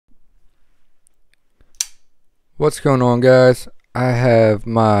What's going on, guys? I have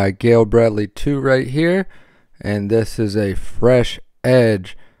my Gayle Bradley 2 right here, and this is a fresh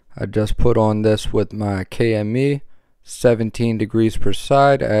edge. I just put on this with my KME, 17 degrees per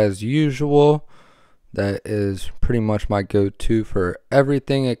side as usual. That is pretty much my go-to for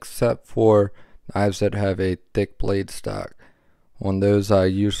everything except for knives that have a thick blade stock. On those I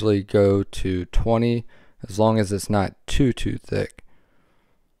usually go to 20 as long as it's not too thick.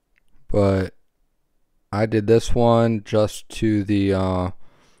 But I did this one just to the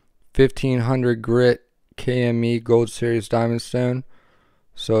 1500 grit KME Gold Series Diamond Stone.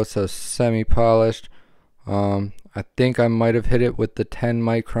 So it's a semi-polished. I think I might have hit it with the 10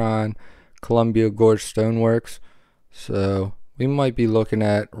 micron Columbia Gorge Stoneworks. So we might be looking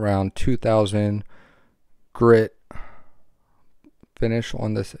at around 2000 grit finish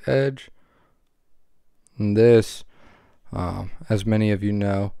on this edge. And this, as many of you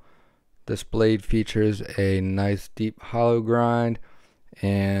know, this blade features a nice deep hollow grind,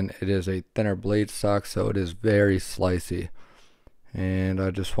 and it is a thinner blade stock, so it is very slicey. And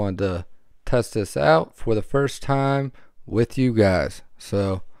I just wanted to test this out for the first time with you guys.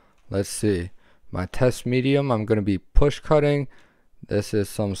 So let's see. My test medium, I'm going to be push cutting. This is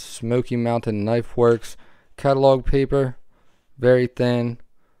some Smoky Mountain Knife Works catalog paper, very thin.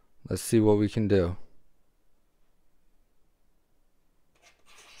 Let's see what we can do.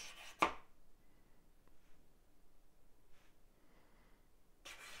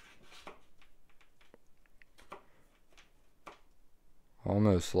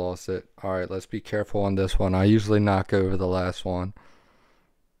 Almost lost it. Alright, let's be careful on this one. I usually knock over the last one.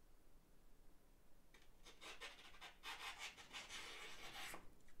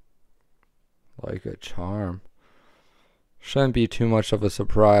 Like a charm. Shouldn't be too much of a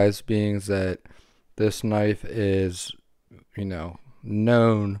surprise, being that this knife is,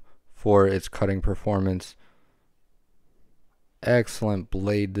 known for its cutting performance. Excellent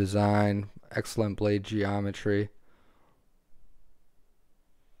blade design, excellent blade geometry.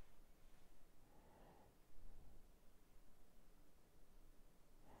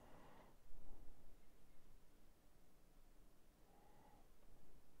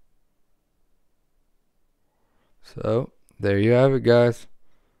 So, there you have it, guys.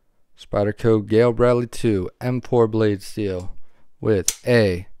 Spyderco Gayle Bradley 2 M4 blade steel with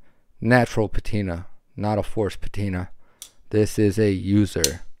a natural patina, not a forced patina. This is a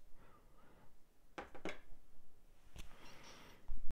user.